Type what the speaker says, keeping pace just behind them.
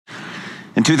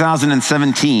In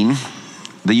 2017,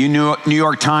 the New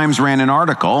York Times ran an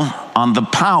article on the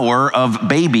power of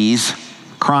babies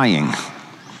crying.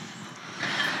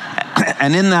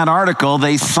 And in that article,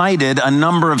 they cited a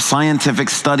number of scientific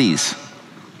studies.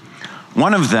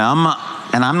 One of them,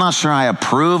 and I'm not sure I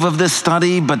approve of this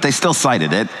study, but they still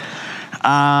cited it.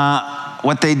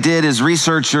 What they did is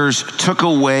researchers took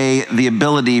away the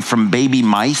ability from baby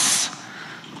mice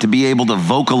to be able to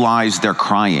vocalize their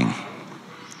crying.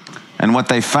 And what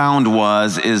they found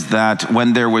is that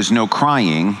when there was no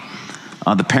crying,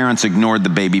 the parents ignored the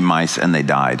baby mice and they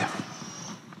died.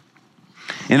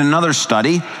 In another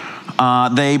study,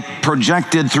 they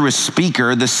projected through a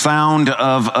speaker the sound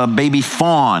of a baby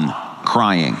fawn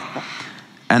crying.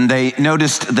 And they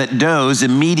noticed that does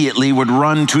immediately would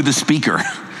run to the speaker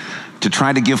to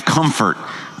try to give comfort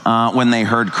when they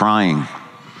heard crying.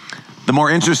 The more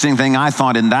interesting thing I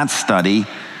thought in that study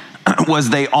was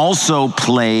they also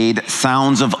played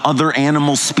sounds of other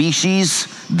animal species,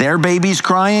 their babies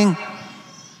crying,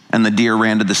 and the deer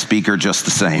ran to the speaker just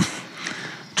the same,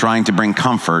 trying to bring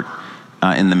comfort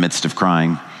in the midst of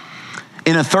crying.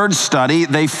 In a third study,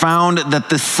 they found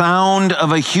that the sound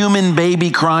of a human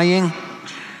baby crying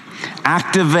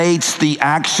activates the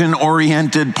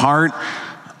action-oriented part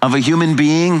of a human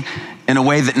being in a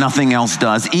way that nothing else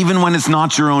does, even when it's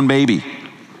not your own baby.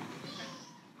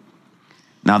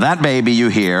 Now that baby you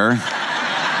hear,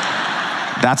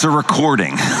 that's a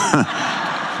recording.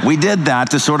 We did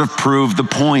that to sort of prove the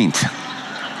point.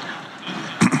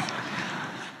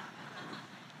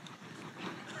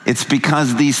 It's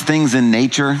because these things in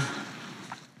nature,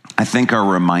 I think, are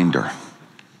a reminder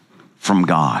from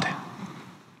God.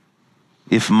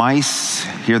 If mice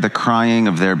hear the crying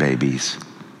of their babies,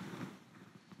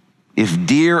 if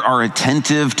deer are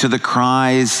attentive to the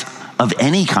cries of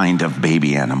any kind of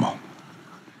baby animal,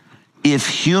 if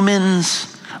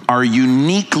humans are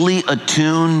uniquely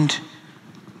attuned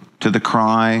to the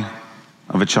cry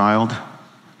of a child,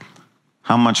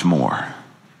 how much more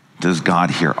does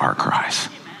God hear our cries?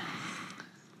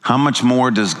 How much more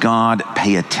does God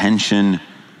pay attention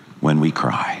when we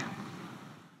cry?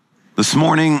 This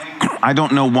morning, I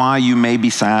don't know why you may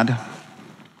be sad.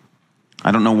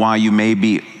 I don't know why you may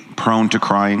be prone to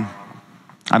crying.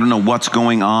 I don't know what's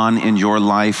going on in your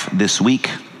life this week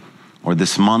or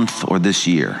this month or this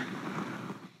year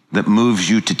that moves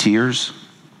you to tears.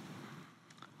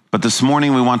 But this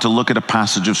morning we want to look at a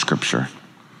passage of Scripture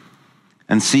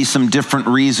and see some different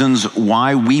reasons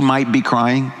why we might be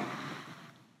crying,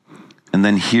 and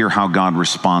then hear how God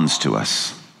responds to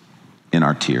us in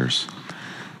our tears.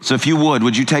 So if you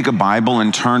would you take a Bible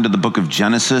and turn to the book of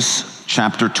Genesis,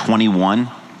 chapter 21.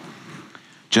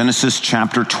 Genesis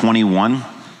chapter 21.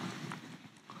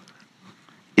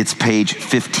 It's page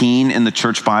 15 in the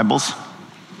church Bibles.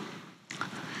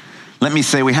 Let me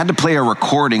say, we had to play a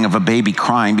recording of a baby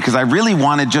crying because I really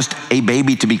wanted just a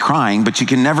baby to be crying, but you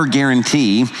can never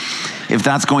guarantee if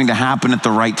that's going to happen at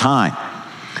the right time.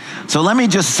 So let me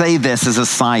just say this as a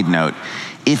side note.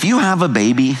 If you have a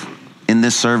baby in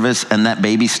this service and that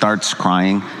baby starts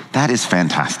crying, that is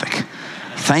fantastic.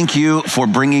 Thank you for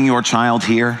bringing your child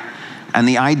here. And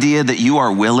the idea that you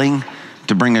are willing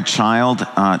to bring a child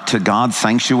to God's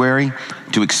sanctuary,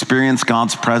 to experience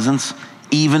God's presence,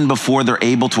 even before they're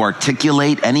able to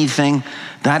articulate anything,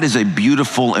 that is a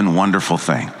beautiful and wonderful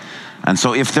thing. And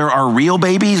so if there are real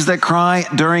babies that cry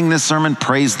during this sermon,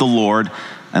 praise the Lord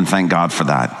and thank God for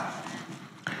that.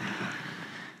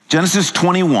 Genesis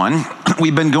 21,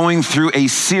 we've been going through a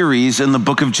series in the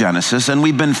book of Genesis, and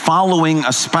we've been following,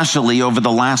 especially over the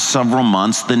last several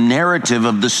months, the narrative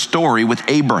of the story with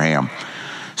Abraham.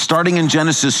 Starting in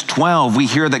Genesis 12, we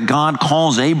hear that God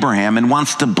calls Abraham and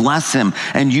wants to bless him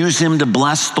and use him to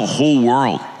bless the whole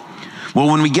world. Well,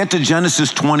 when we get to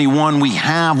Genesis 21, we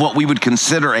have what we would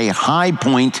consider a high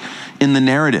point in the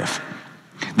narrative.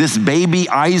 This baby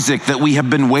Isaac that we have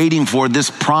been waiting for, this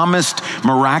promised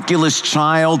miraculous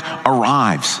child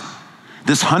arrives.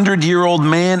 This 100-year-old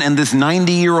man and this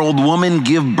 90-year-old woman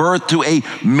give birth to a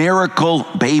miracle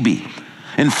baby.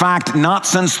 In fact, not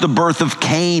since the birth of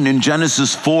Cain in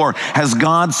Genesis 4 has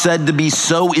God said to be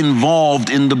so involved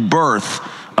in the birth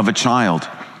of a child.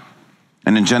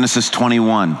 And in Genesis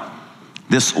 21,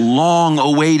 this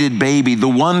long-awaited baby, the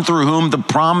one through whom the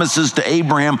promises to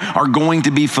Abraham are going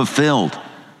to be fulfilled,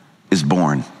 is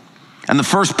born. And the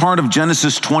first part of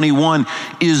Genesis 21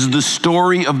 is the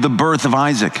story of the birth of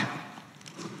Isaac.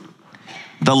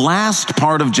 The last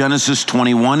part of Genesis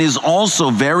 21 is also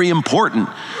very important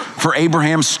for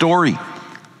Abraham's story.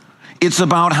 It's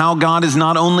about how God is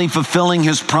not only fulfilling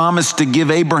his promise to give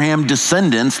Abraham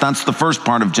descendants, that's the first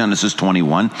part of Genesis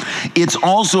 21, it's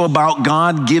also about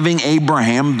God giving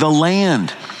Abraham the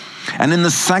land. And in the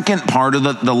second part of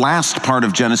the last part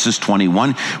of Genesis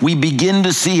 21, we begin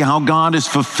to see how God is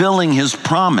fulfilling his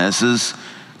promises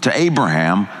to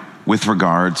Abraham with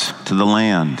regards to the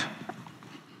land.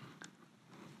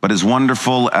 But as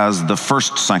wonderful as the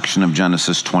first section of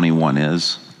Genesis 21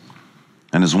 is,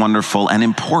 and as wonderful and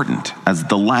important as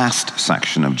the last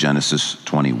section of Genesis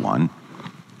 21,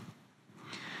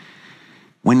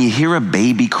 when you hear a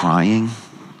baby crying,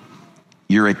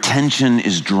 your attention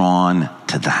is drawn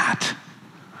to that.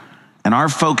 And our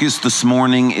focus this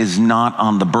morning is not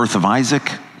on the birth of Isaac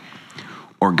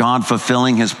or God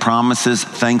fulfilling his promises,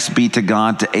 thanks be to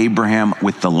God, to Abraham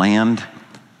with the land.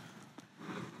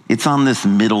 It's on this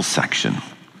middle section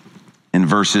in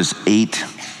verses 8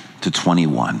 to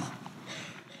 21.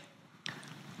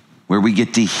 Where we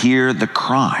get to hear the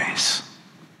cries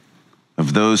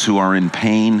of those who are in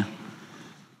pain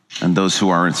and those who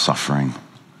are in suffering.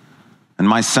 And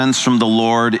my sense from the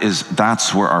Lord is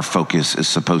that's where our focus is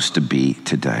supposed to be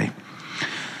today.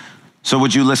 So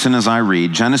would you listen as I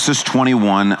read Genesis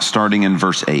 21, starting in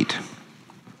verse 8.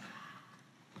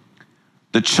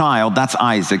 The child, that's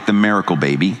Isaac, the miracle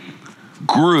baby,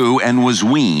 grew and was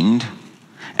weaned.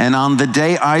 And on the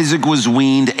day Isaac was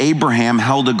weaned, Abraham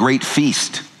held a great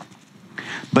feast.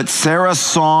 But Sarah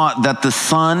saw that the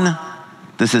son,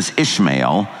 this is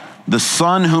Ishmael, the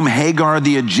son whom Hagar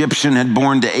the Egyptian had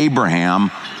borne to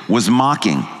Abraham, was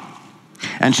mocking.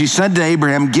 And she said to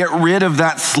Abraham, get rid of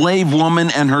that slave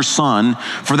woman and her son,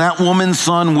 for that woman's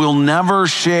son will never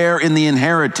share in the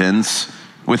inheritance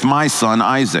with my son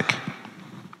Isaac.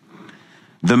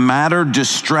 The matter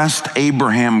distressed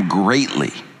Abraham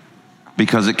greatly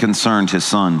because it concerned his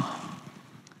son.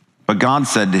 But God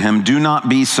said to him, do not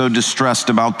be so distressed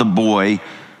about the boy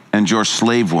and your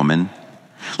slave woman.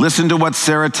 Listen to what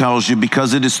Sarah tells you,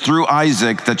 because it is through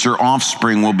Isaac that your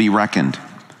offspring will be reckoned.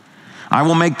 I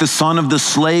will make the son of the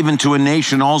slave into a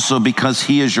nation also, because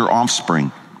he is your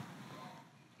offspring.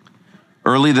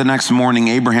 Early the next morning,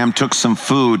 Abraham took some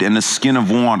food and a skin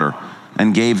of water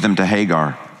and gave them to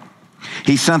Hagar.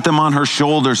 He sent them on her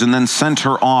shoulders and then sent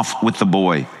her off with the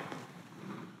boy.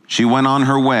 She went on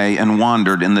her way and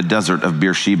wandered in the desert of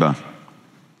Beersheba.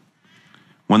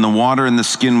 When the water in the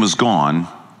skin was gone,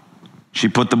 she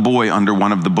put the boy under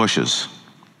one of the bushes.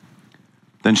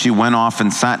 Then she went off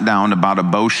and sat down about a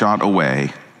bow shot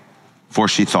away, for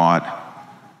she thought,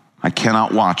 I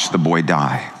cannot watch the boy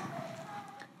die.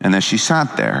 And as she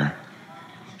sat there,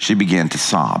 she began to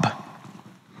sob.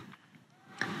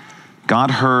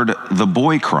 God heard the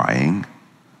boy crying,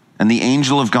 and the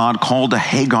angel of God called to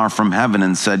Hagar from heaven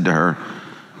and said to her,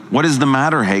 what is the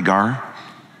matter, Hagar?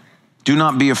 Do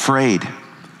not be afraid.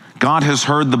 God has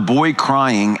heard the boy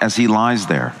crying as he lies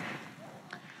there.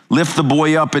 Lift the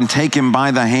boy up and take him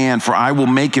by the hand, for I will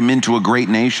make him into a great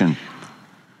nation.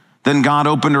 Then God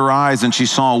opened her eyes, and she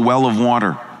saw a well of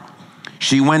water.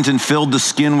 She went and filled the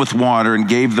skin with water and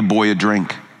gave the boy a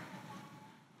drink.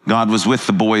 God was with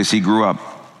the boy as he grew up.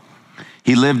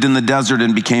 He lived in the desert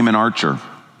and became an archer.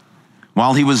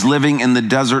 While he was living in the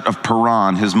desert of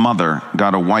Paran, his mother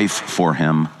got a wife for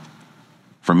him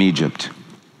from Egypt.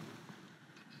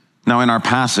 Now in our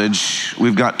passage,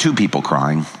 we've got two people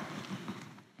crying.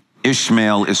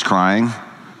 Ishmael is crying,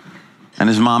 and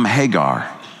his mom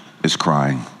Hagar is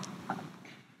crying.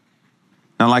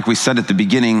 Now, like we said at the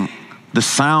beginning, the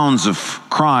sounds of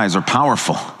cries are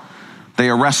powerful. They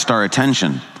arrest our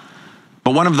attention.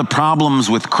 But one of the problems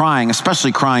with crying,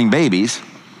 especially crying babies,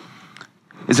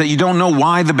 is that you don't know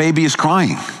why the baby is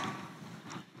crying.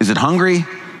 Is it hungry?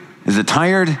 Is it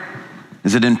tired?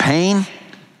 Is it in pain?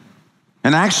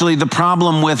 And actually the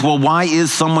problem with, well, why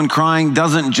is someone crying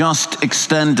doesn't just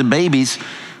extend to babies.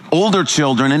 Older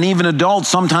children and even adults,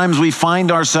 sometimes we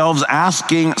find ourselves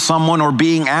asking someone or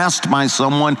being asked by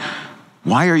someone,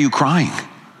 why are you crying?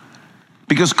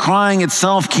 Because crying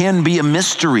itself can be a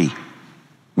mystery.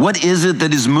 What is it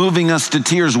that is moving us to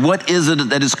tears? What is it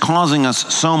that is causing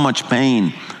us so much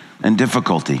pain and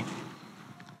difficulty?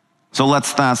 So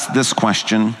let's ask this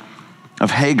question of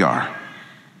Hagar.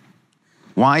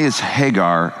 Why is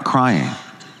Hagar crying?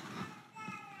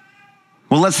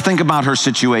 Well, let's think about her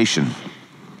situation.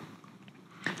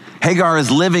 Hagar is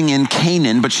living in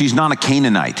Canaan, but she's not a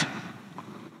Canaanite.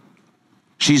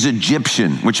 She's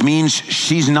Egyptian, which means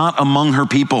she's not among her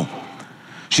people.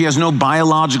 She has no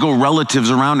biological relatives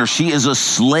around her. She is a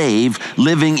slave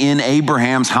living in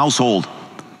Abraham's household.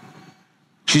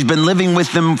 She's been living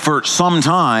with them for some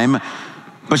time,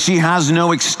 but she has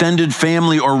no extended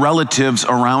family or relatives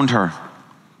around her.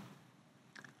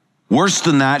 Worse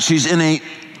than that, she's in an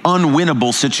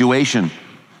unwinnable situation.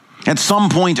 At some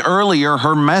point earlier,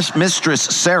 her mistress,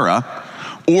 Sarah,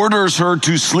 orders her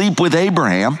to sleep with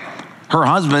Abraham, her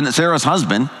husband, Sarah's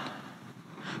husband,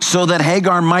 so that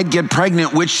Hagar might get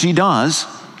pregnant, which she does,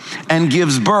 and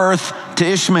gives birth to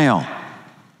Ishmael.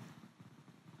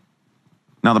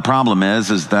 Now, the problem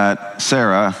is that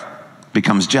Sarah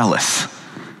becomes jealous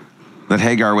that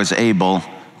Hagar was able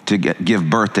to give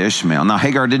birth to Ishmael. Now,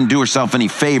 Hagar didn't do herself any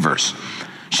favors.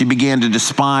 She began to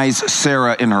despise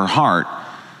Sarah in her heart.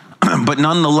 But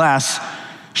nonetheless,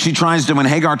 when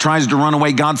Hagar tries to run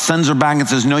away, God sends her back and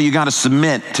says, no, you got to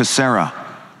submit to Sarah.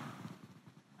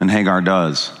 And Hagar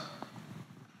does.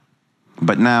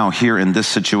 But now, here in this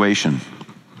situation,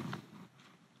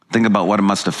 think about what it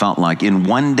must have felt like. In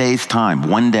one day's time,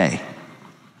 one day,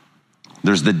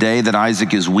 there's the day that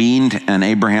Isaac is weaned and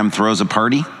Abraham throws a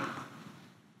party.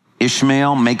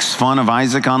 Ishmael makes fun of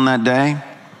Isaac on that day,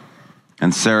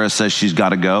 and Sarah says she's got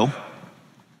to go.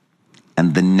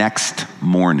 And the next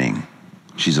morning,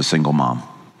 she's a single mom.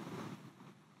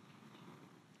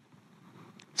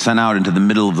 Sent out into the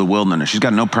middle of the wilderness. She's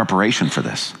got no preparation for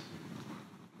this.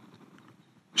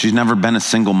 She's never been a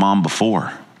single mom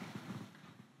before.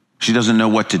 She doesn't know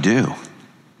what to do.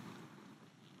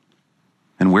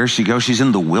 And where she goes, she's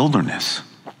in the wilderness.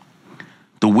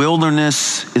 The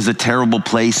wilderness is a terrible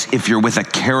place if you're with a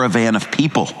caravan of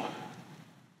people.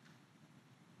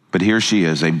 But here she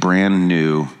is, a brand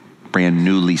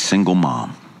newly single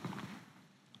mom,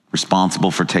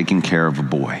 responsible for taking care of a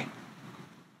boy.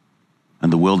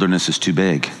 And the wilderness is too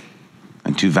big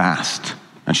and too vast,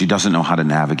 and she doesn't know how to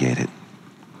navigate it.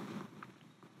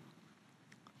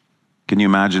 Can you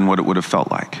imagine what it would have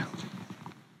felt like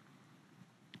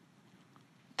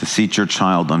to seat your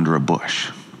child under a bush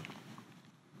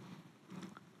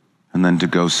and then to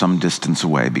go some distance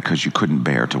away because you couldn't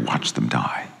bear to watch them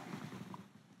die?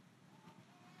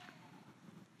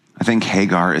 I think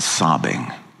Hagar is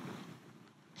sobbing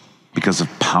because of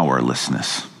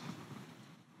powerlessness.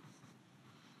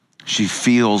 She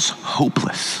feels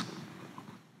hopeless.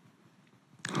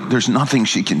 There's nothing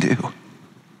she can do.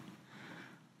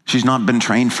 She's not been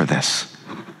trained for this.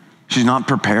 She's not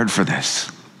prepared for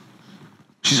this.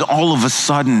 She's all of a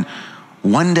sudden,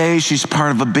 one day she's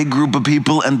part of a big group of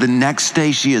people, and the next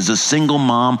day she is a single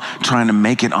mom trying to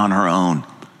make it on her own.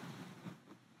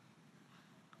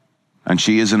 And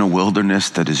she is in a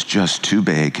wilderness that is just too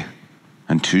big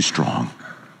and too strong.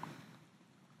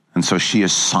 And so she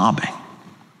is sobbing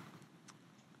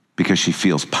because she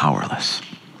feels powerless.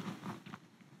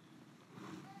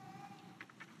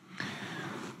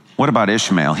 What about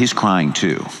Ishmael? He's crying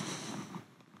too.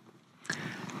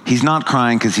 He's not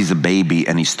crying because he's a baby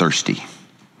and he's thirsty.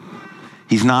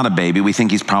 He's not a baby. We think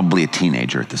he's probably a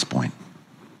teenager at this point.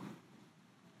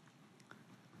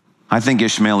 I think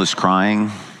Ishmael is crying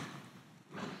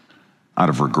out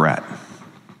of regret.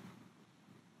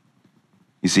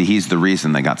 You see, he's the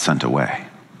reason they got sent away.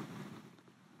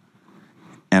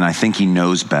 And I think he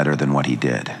knows better than what he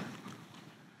did.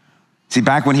 See,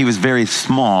 back when he was very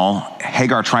small,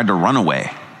 Hagar tried to run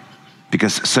away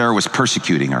because Sarah was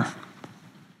persecuting her.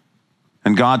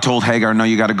 And God told Hagar, no,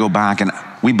 you got to go back. And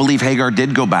we believe Hagar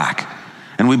did go back.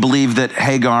 And we believe that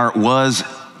Hagar was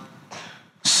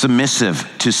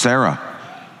submissive to Sarah.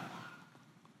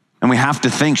 And we have to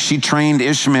think she trained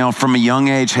Ishmael from a young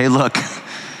age. Hey, look,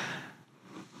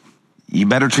 you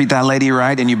better treat that lady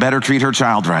right and you better treat her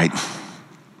child right.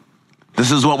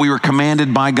 This is what we were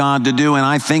commanded by God to do, and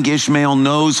I think Ishmael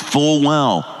knows full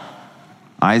well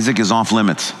Isaac is off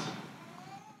limits.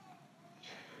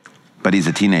 But he's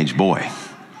a teenage boy.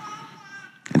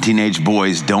 And teenage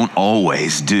boys don't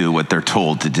always do what they're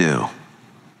told to do.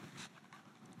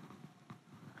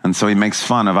 And so he makes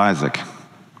fun of Isaac.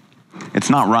 It's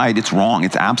not right, it's wrong,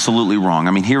 it's absolutely wrong.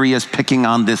 I mean, here he is picking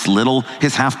on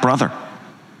his half-brother.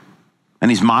 And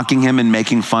he's mocking him and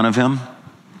making fun of him.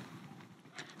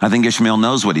 I think Ishmael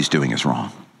knows what he's doing is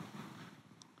wrong.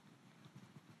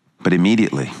 But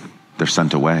immediately, they're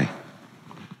sent away.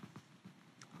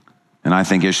 And I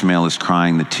think Ishmael is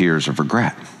crying the tears of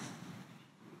regret.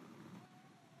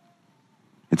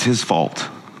 It's his fault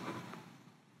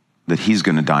that he's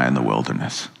going to die in the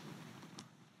wilderness.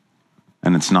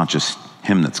 And it's not just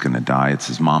him that's going to die, it's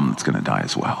his mom that's going to die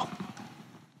as well.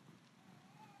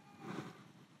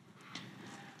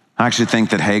 I actually think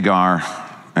that Hagar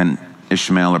and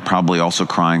Ishmael are probably also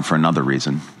crying for another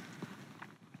reason.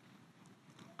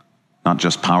 Not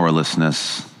just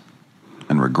powerlessness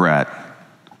and regret.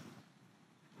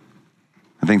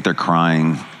 I think they're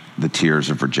crying the tears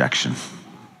of rejection.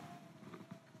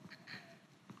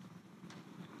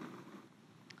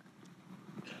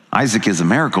 Isaac is a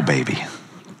miracle baby.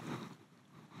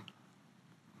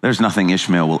 There's nothing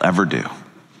Ishmael will ever do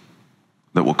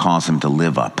that will cause him to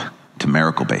live up to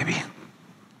miracle baby.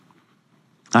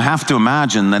 I have to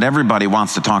imagine that everybody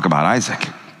wants to talk about Isaac.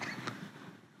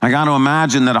 I got to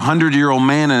imagine that a 100-year-old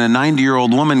man and a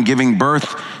 90-year-old woman giving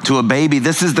birth to a baby,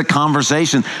 this is the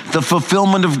conversation. The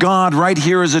fulfillment of God right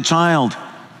here as a child.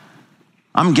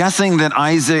 I'm guessing that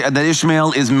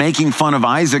Ishmael is making fun of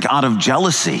Isaac out of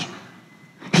jealousy.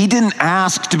 He didn't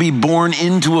ask to be born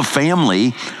into a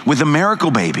family with a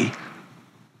miracle baby.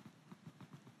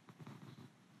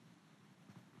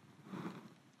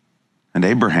 And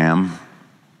Abraham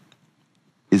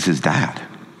is his dad.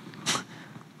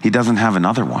 He doesn't have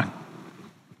another one.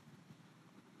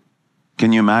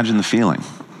 Can you imagine the feeling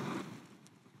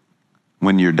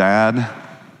when your dad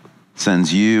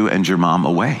sends you and your mom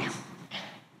away?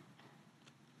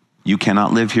 You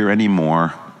cannot live here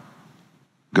anymore.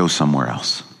 Go somewhere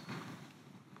else.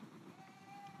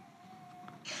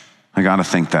 I got to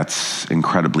think that's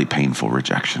incredibly painful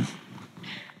rejection.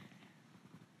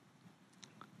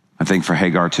 I think for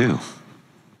Hagar too.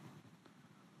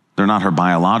 They're not her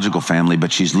biological family,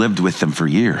 but she's lived with them for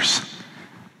years.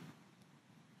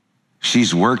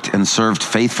 She's worked and served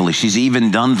faithfully. She's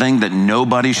even done things that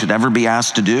nobody should ever be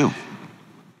asked to do.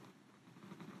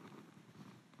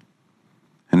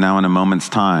 And now in a moment's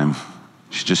time,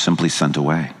 she's just simply sent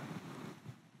away.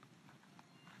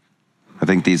 I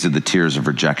think these are the tears of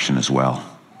rejection as well.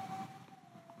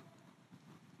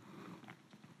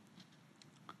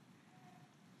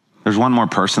 There's one more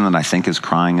person that I think is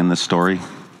crying in this story.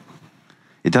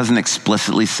 It doesn't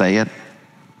explicitly say it,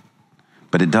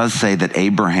 but it does say that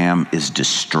Abraham is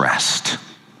distressed.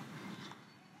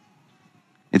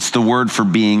 It's the word for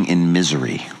being in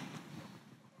misery.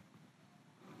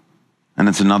 And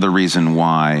it's another reason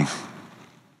why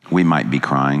we might be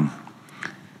crying.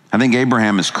 I think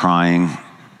Abraham is crying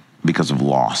because of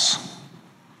loss.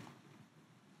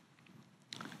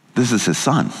 This is his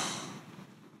son.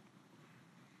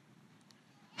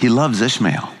 He loves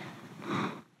Ishmael.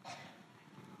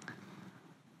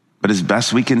 But as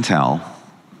best we can tell,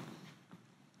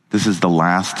 this is the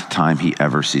last time he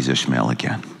ever sees Ishmael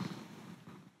again.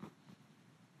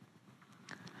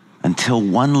 Until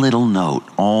one little note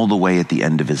all the way at the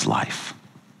end of his life.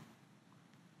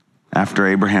 After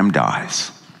Abraham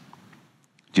dies,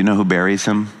 do you know who buries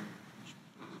him?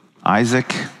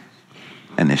 Isaac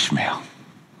and Ishmael.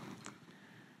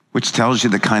 Which tells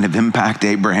you the kind of impact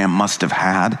Abraham must have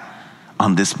had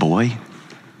on this boy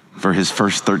for his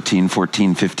first 13,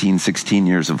 14, 15, 16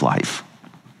 years of life.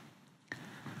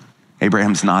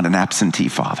 Abraham's not an absentee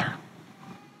father.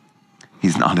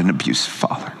 He's not an abusive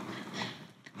father.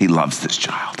 He loves this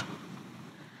child.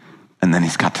 And then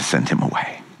he's got to send him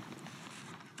away.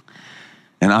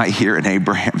 And I hear in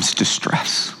Abraham's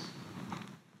distress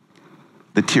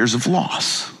the tears of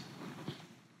loss.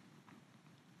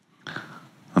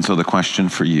 And so the question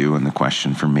for you and the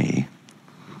question for me,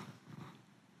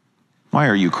 why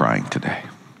are you crying today?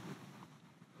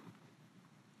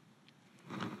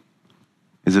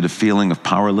 Is it a feeling of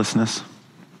powerlessness?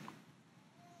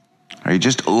 Are you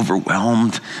just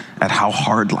overwhelmed at how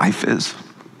hard life is?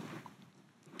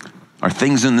 Are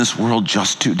things in this world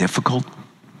just too difficult?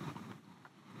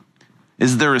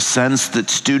 Is there a sense that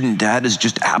student debt is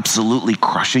just absolutely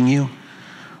crushing you?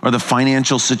 Or the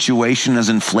financial situation as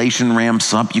inflation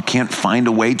ramps up, you can't find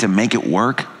a way to make it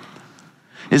work?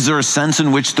 Is there a sense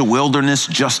in which the wilderness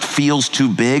just feels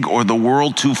too big or the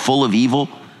world too full of evil?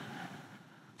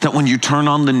 That when you turn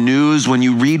on the news, when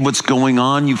you read what's going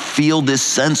on, you feel this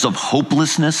sense of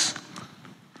hopelessness?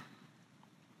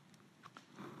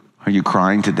 Are you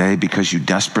crying today because you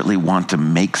desperately want to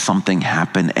make something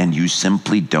happen and you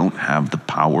simply don't have the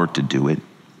power to do it?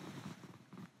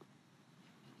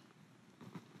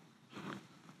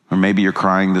 Or maybe you're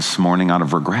crying this morning out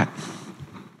of regret.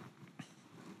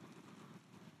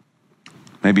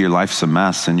 Maybe your life's a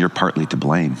mess and you're partly to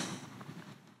blame.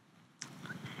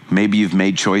 Maybe you've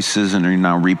made choices and are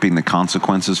now reaping the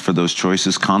consequences for those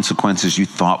choices, consequences you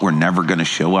thought were never going to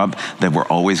show up, that were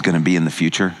always going to be in the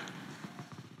future.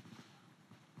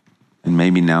 And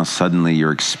maybe now suddenly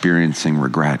you're experiencing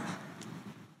regret.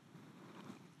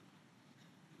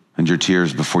 And your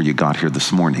tears before you got here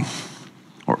this morning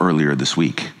or earlier this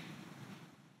week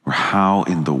were, how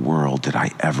in the world did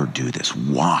I ever do this?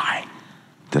 Why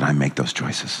did I make those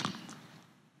choices?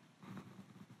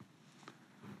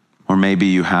 Or maybe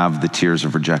you have the tears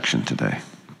of rejection today.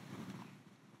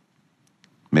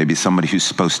 Maybe somebody who's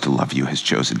supposed to love you has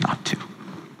chosen not to.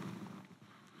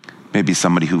 Maybe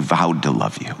somebody who vowed to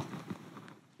love you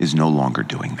is no longer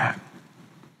doing that.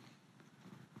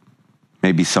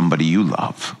 Maybe somebody you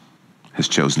love has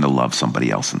chosen to love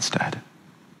somebody else instead.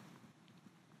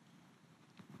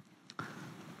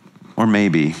 Or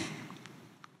maybe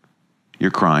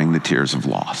you're crying the tears of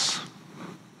loss.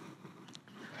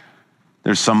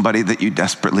 There's somebody that you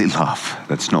desperately love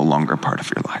that's no longer part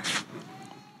of your life.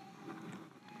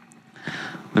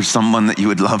 There's someone that you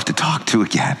would love to talk to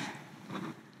again,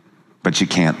 but you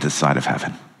can't this side of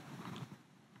heaven.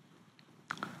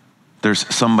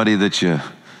 There's somebody that you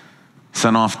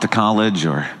sent off to college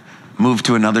or moved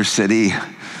to another city,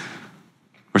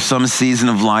 or some season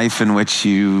of life in which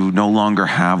you no longer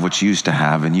have what you used to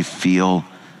have, and you feel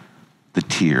the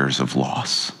tears of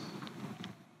loss.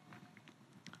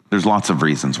 There's lots of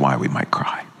reasons why we might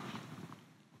cry.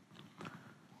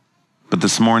 But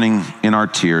this morning, in our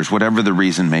tears, whatever the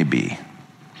reason may be,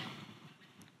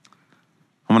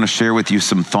 I want to share with you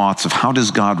some thoughts of how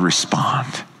does God respond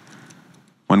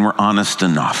when we're honest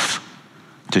enough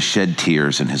to shed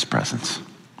tears in his presence.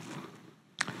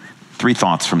 3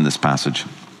 thoughts from this passage.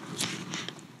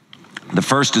 The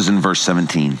first is in verse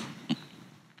 17.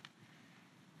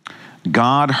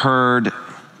 God heard,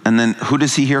 and then who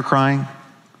does he hear crying?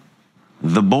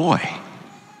 The boy.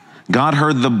 God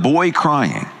heard the boy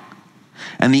crying.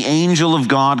 And the angel of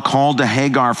God called to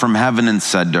Hagar from heaven and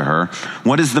said to her,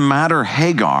 "What is the matter,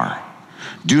 Hagar?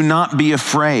 Do not be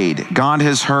afraid. God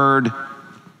has heard,"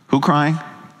 who crying?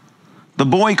 The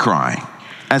boy crying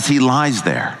as he lies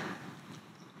there.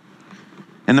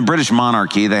 In the British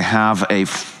monarchy, they have a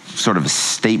sort of a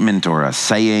statement or a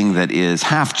saying that is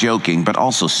half joking, but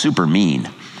also super mean.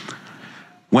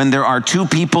 When there are 2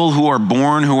 people who are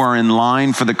born who are in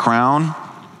line for the crown,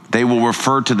 they will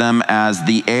refer to them as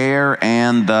the heir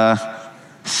and the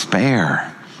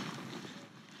spare.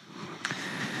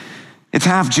 It's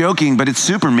half joking, but it's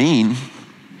super mean.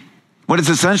 What it's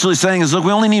essentially saying is, look,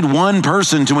 we only need 1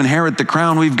 person to inherit the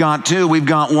crown. We've got 2. We've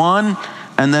got 1,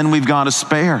 and then we've got a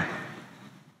spare.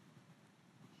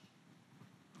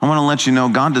 I want to let you know,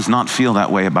 God does not feel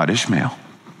that way about Ishmael.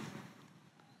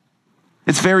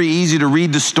 It's very easy to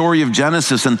read the story of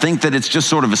Genesis and think that it's just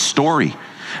sort of a story.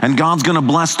 And God's going to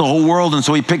bless the whole world, and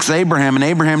so he picks Abraham, and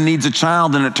Abraham needs a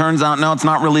child, and it turns out, no, it's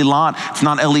not really Lot. It's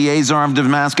not Eliezer of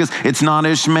Damascus. It's not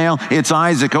Ishmael. It's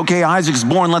Isaac. Okay, Isaac's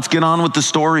born. Let's get on with the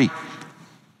story.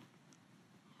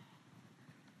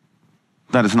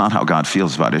 That is not how God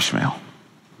feels about Ishmael.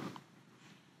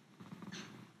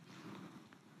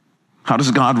 How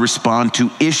does God respond to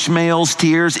Ishmael's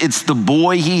tears? It's the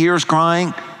boy he hears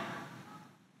crying.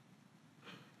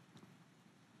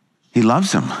 He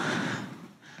loves him.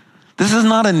 This is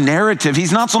not a narrative.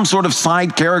 He's not some sort of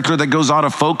side character that goes out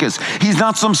of focus. He's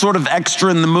not some sort of extra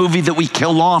in the movie that we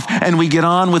kill off and we get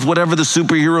on with whatever the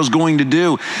superhero is going to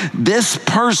do. This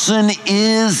person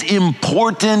is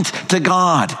important to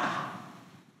God.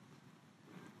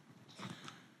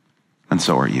 And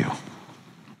so are you.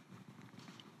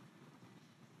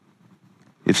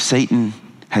 If Satan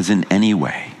has in any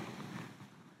way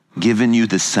given you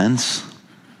the sense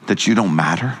that you don't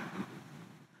matter,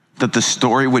 that the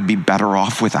story would be better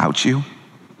off without you,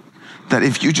 that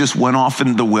if you just went off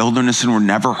into the wilderness and were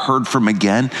never heard from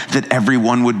again, that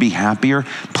everyone would be happier,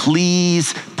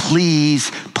 please, please,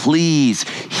 please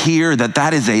hear that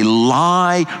that is a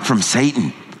lie from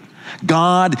Satan.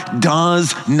 God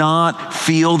does not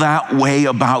feel that way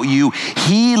about you.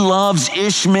 He loves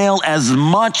Ishmael as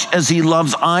much as he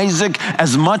loves Isaac,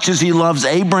 as much as he loves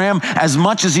Abraham, as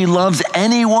much as he loves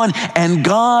anyone, and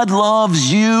God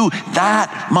loves you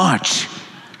that much.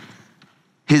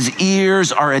 His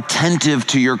ears are attentive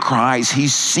to your cries. He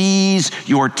sees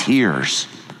your tears.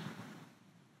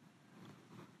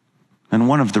 And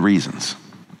one of the reasons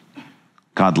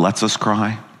God lets us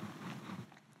cry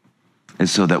is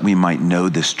so that we might know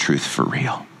this truth for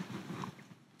real.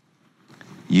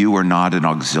 You are not an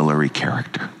auxiliary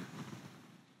character.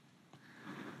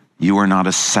 You are not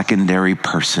a secondary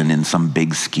person in some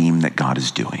big scheme that God is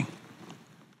doing.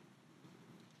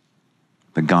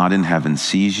 The God in heaven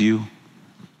sees you,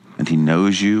 and he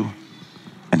knows you,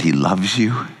 and he loves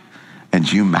you,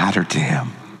 and you matter to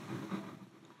him.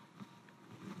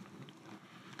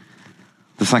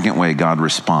 The second way God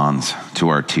responds to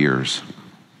our tears.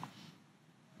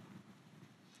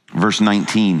 Verse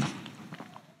 19.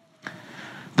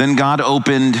 Then God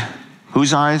opened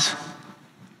whose eyes?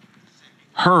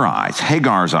 Her eyes,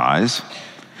 Hagar's eyes,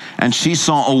 and she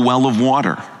saw a well of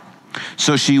water.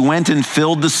 So she went and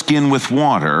filled the skin with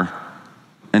water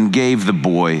and gave the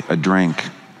boy a drink.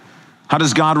 How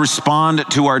does God respond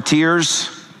to our tears?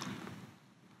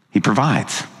 He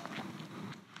provides.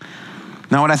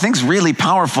 Now, what I think is really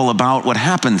powerful about what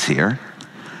happens here,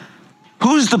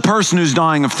 who's the person who's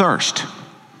dying of thirst?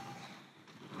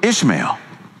 Ishmael.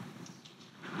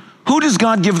 Who does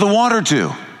God give the water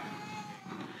to?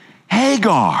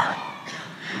 Hagar.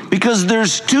 Because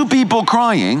there's two people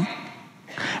crying,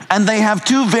 and they have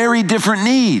two very different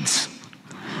needs.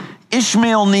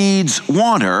 Ishmael needs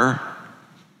water.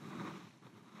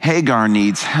 Hagar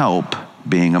needs help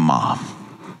being a mom.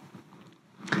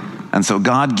 And so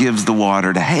God gives the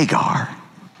water to Hagar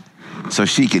so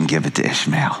she can give it to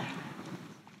Ishmael.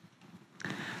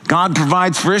 God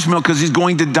provides for Ishmael because he's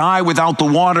going to die without the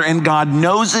water, and God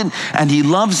knows it, and he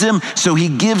loves him, so he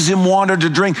gives him water to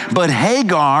drink. But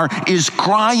Hagar is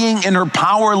crying in her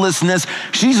powerlessness.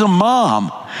 She's a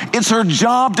mom. It's her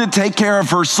job to take care of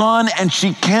her son, and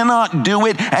she cannot do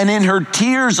it. And in her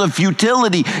tears of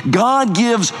futility, God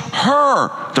gives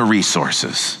her the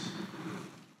resources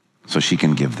so she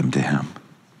can give them to him.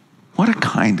 What a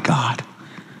kind God.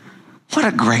 What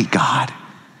a great God.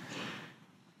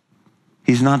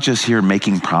 He's not just here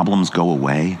making problems go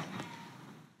away.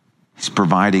 He's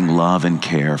providing love and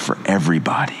care for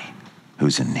everybody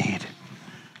who's in need.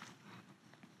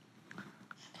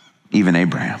 Even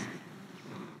Abraham.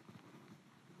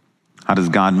 How does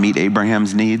God meet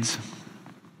Abraham's needs?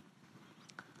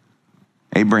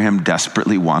 Abraham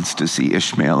desperately wants to see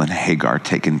Ishmael and Hagar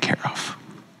taken care of,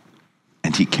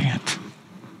 and he can't.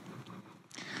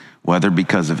 Whether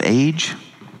because of age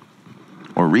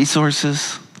or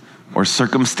resources or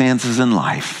circumstances in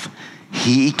life,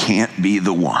 he can't be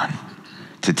the one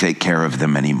to take care of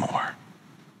them anymore.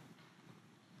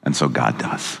 And so God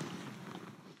does.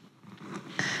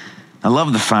 I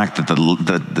love the fact that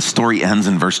the story ends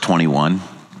in verse 21.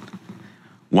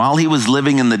 While he was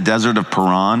living in the desert of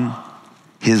Paran,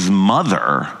 his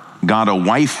mother got a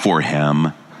wife for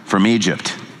him from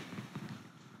Egypt.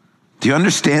 Do you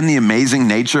understand the amazing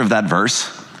nature of that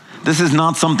verse? This is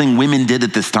not something women did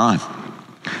at this time.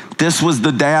 This was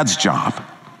the dad's job.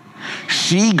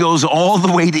 She goes all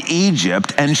the way to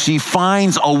Egypt and she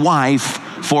finds a wife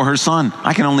for her son.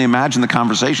 I can only imagine the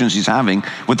conversation she's having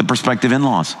with the prospective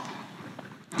in-laws.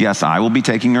 Yes, I will be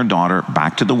taking your daughter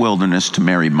back to the wilderness to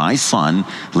marry my son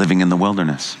living in the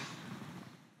wilderness.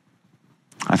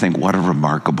 I think, what a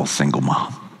remarkable single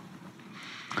mom.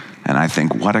 And I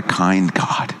think, what a kind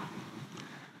God.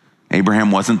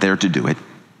 Abraham wasn't there to do it.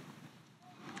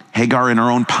 Hagar in her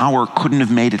own power couldn't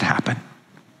have made it happen.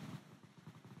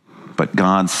 But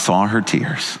God saw her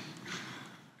tears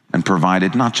and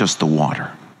provided not just the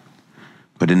water,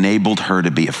 but enabled her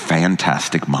to be a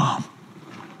fantastic mom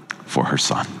for her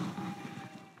son.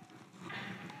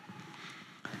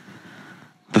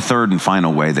 The third and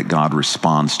final way that God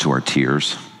responds to our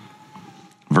tears,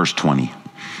 verse 20.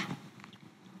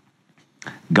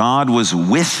 God was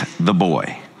with the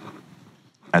boy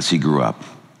as he grew up.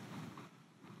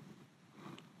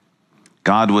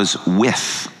 God was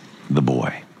with the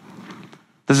boy.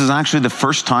 This is actually the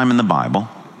first time in the Bible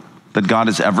that God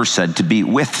has ever said to be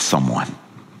with someone.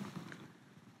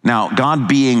 Now, God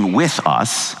being with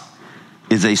us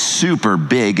is a super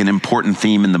big and important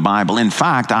theme in the Bible. In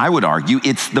fact, I would argue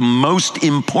it's the most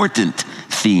important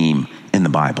theme in the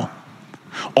Bible.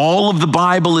 All of the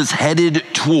Bible is headed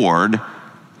toward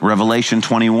Revelation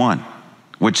 21,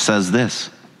 which says this: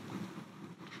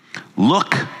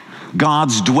 look,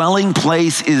 God's dwelling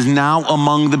place is now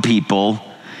among the people,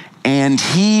 and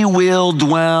he will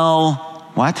dwell,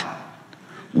 what?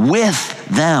 With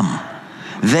them.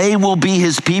 They will be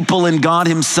his people, and God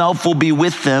himself will be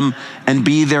with them and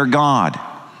be their God.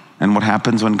 And what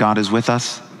happens when God is with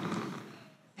us?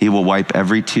 He will wipe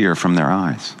every tear from their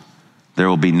eyes. There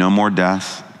will be no more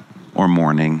death or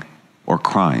mourning or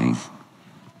crying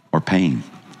or pain.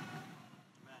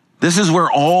 This is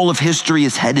where all of history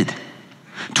is headed,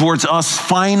 towards us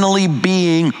finally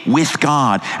being with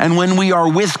God. And when we are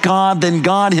with God, then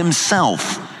God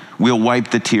himself will wipe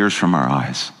the tears from our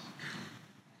eyes.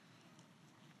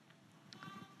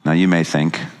 Now you may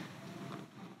think,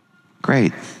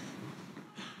 great,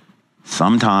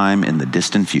 sometime in the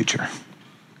distant future,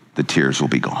 the tears will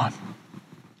be gone.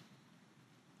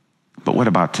 But what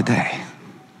about today?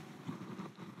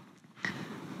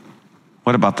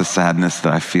 What about the sadness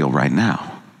that I feel right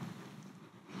now?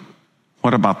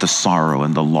 What about the sorrow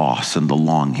and the loss and the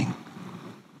longing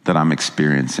that I'm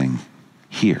experiencing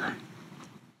here?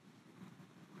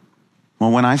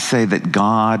 Well, when I say that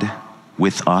God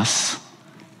with us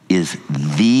is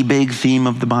the big theme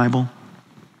of the Bible,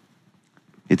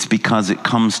 it's because it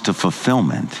comes to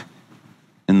fulfillment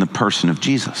in the person of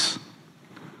Jesus,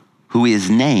 who is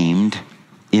named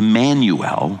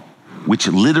Emmanuel, which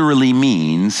literally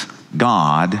means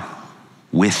God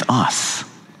with us.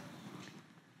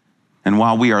 And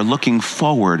while we are looking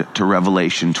forward to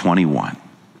Revelation 21,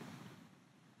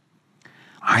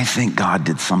 I think God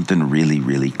did something really,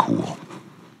 really cool.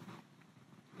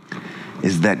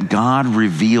 Is that God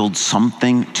revealed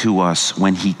something to us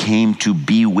when he came to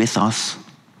be with us.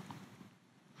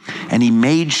 And he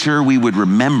made sure we would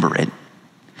remember it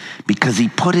because he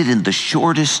put it in the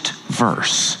shortest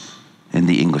verse in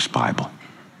the English Bible.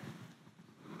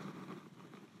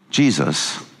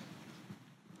 Jesus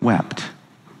wept.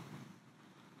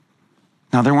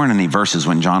 Now, there weren't any verses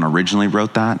when John originally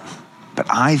wrote that, but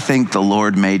I think the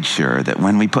Lord made sure that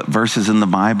when we put verses in the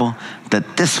Bible,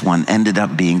 that this one ended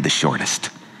up being the shortest.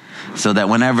 So that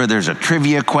whenever there's a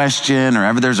trivia question or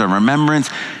ever there's a remembrance,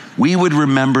 we would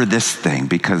remember this thing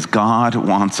because God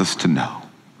wants us to know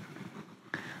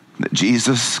that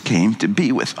Jesus came to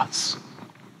be with us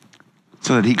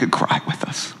so that he could cry with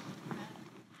us.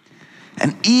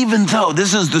 And even though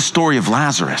this is the story of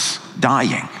Lazarus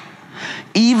dying,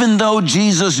 even though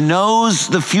Jesus knows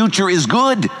the future is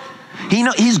good,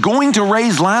 he's going to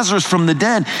raise Lazarus from the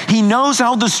dead. He knows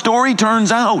how the story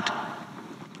turns out.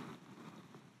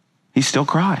 He still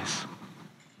cries.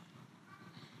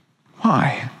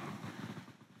 Why?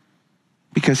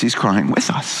 Because he's crying with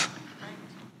us.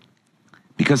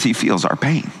 Because he feels our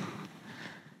pain.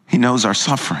 He knows our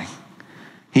suffering.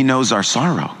 He knows our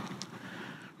sorrow.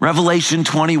 Revelation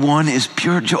 21 is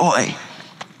pure joy.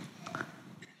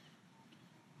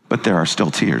 But there are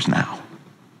still tears now.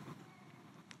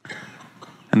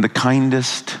 And the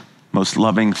kindest, most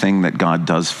loving thing that God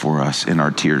does for us in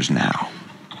our tears now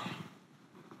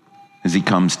is he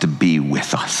comes to be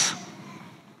with us.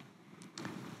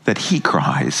 That he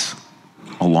cries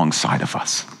alongside of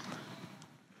us.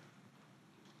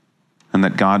 And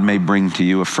that God may bring to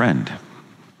you a friend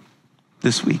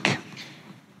this week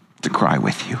to cry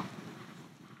with you.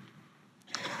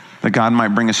 That God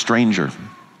might bring a stranger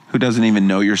who doesn't even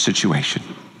know your situation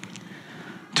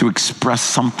to express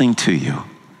something to you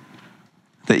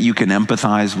that you can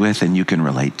empathize with and you can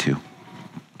relate to.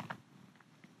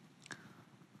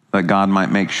 That God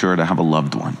might make sure to have a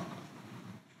loved one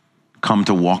come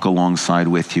to walk alongside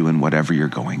with you in whatever you're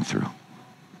going through.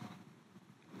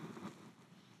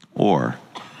 Or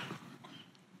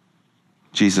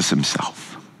Jesus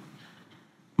himself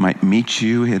might meet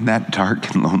you in that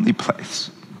dark and lonely place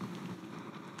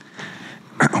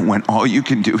when all you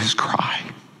can do is cry.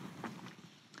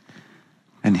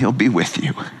 And he'll be with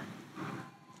you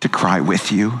to cry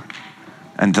with you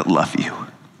and to love you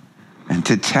and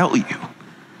to tell you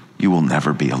you will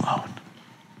never be alone.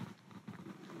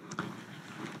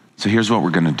 So here's what we're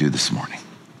going to do this morning.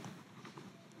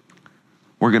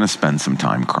 We're going to spend some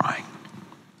time crying.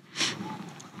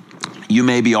 You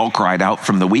may be all cried out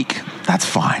from the week. That's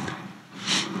fine.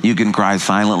 You can cry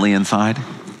silently inside.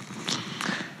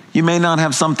 You may not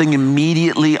have something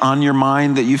immediately on your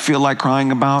mind that you feel like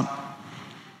crying about.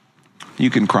 You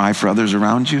can cry for others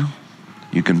around you.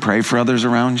 You can pray for others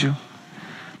around you.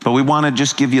 But we want to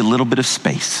just give you a little bit of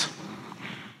space.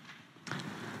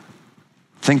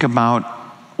 Think about,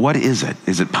 what is it?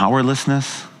 Is it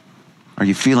powerlessness? Are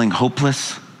you feeling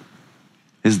hopeless?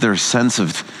 Is there a sense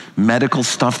of medical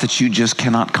stuff that you just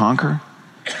cannot conquer?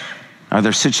 Are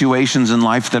there situations in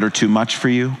life that are too much for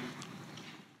you?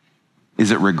 Is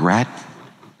it regret?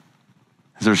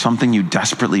 Is there something you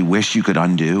desperately wish you could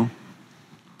undo?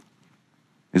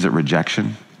 Is it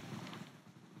rejection?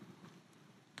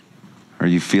 Are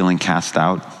you feeling cast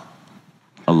out,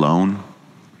 alone,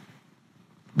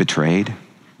 betrayed?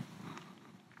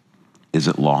 Is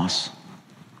it loss?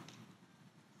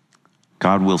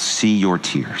 God will see your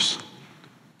tears.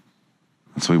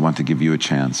 And so we want to give you a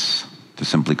chance to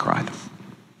simply cry them.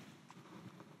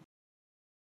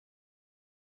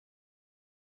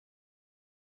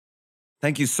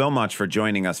 Thank you so much for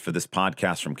joining us for this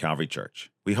podcast from Calvary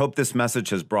Church. We hope this message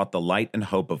has brought the light and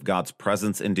hope of God's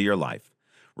presence into your life,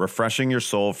 refreshing your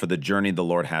soul for the journey the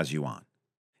Lord has you on.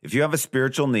 If you have a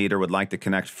spiritual need or would like to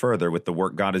connect further with the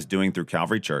work God is doing through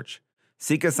Calvary Church,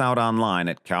 seek us out online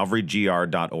at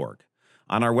calvarygr.org.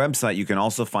 On our website, you can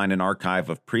also find an archive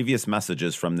of previous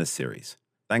messages from this series.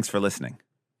 Thanks for listening.